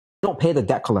don't pay the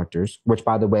debt collectors, which,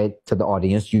 by the way, to the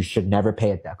audience, you should never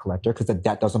pay a debt collector because the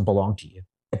debt doesn't belong to you.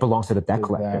 It belongs to the debt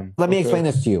collector. Let me explain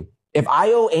this to you. If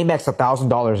I owe Amex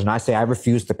 $1,000 and I say I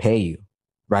refuse to pay you,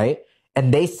 right?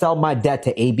 And they sell my debt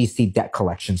to ABC Debt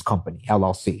Collections Company,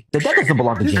 LLC. The debt doesn't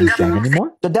belong to James Jang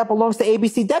anymore. The debt belongs to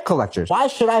ABC Debt Collectors. Why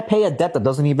should I pay a debt that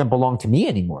doesn't even belong to me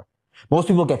anymore? Most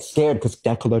people get scared because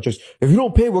debt collectors, if you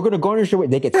don't pay, we're going to garnish your way.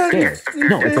 They get scared.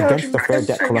 No, it's against the Fair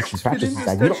Debt Collection Practices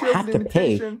Act. You don't have to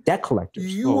pay debt collectors.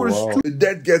 The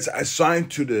debt gets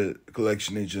assigned to the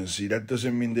collection agency. That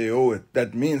doesn't mean they owe it.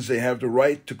 That means they have the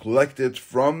right to collect it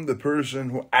from the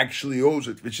person who actually owes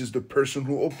it, which is the person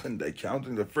who opened the account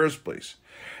in the first place.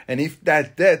 And if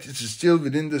that debt is still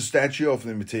within the statute of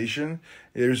limitation,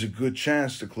 there's a good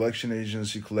chance the collection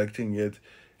agency collecting it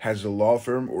has a law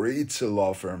firm, or it's a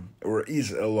law firm, or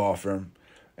is a law firm,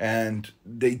 and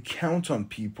they count on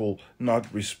people not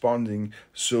responding,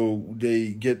 so they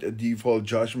get a default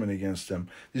judgment against them.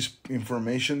 This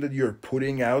information that you're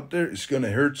putting out there is going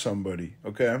to hurt somebody,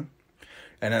 okay?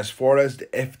 And as far as the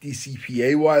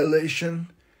FDCPA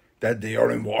violation, that they are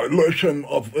in violation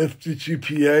of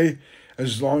FDCPA,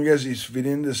 as long as it's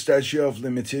within the statute of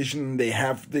limitation and they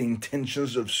have the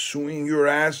intentions of suing your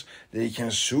ass, they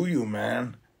can sue you,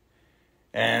 man.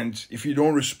 And if you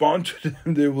don't respond to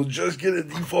them, they will just get a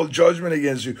default judgment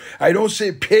against you. I don't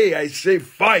say pay, I say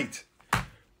fight.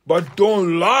 But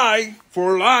don't lie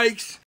for likes.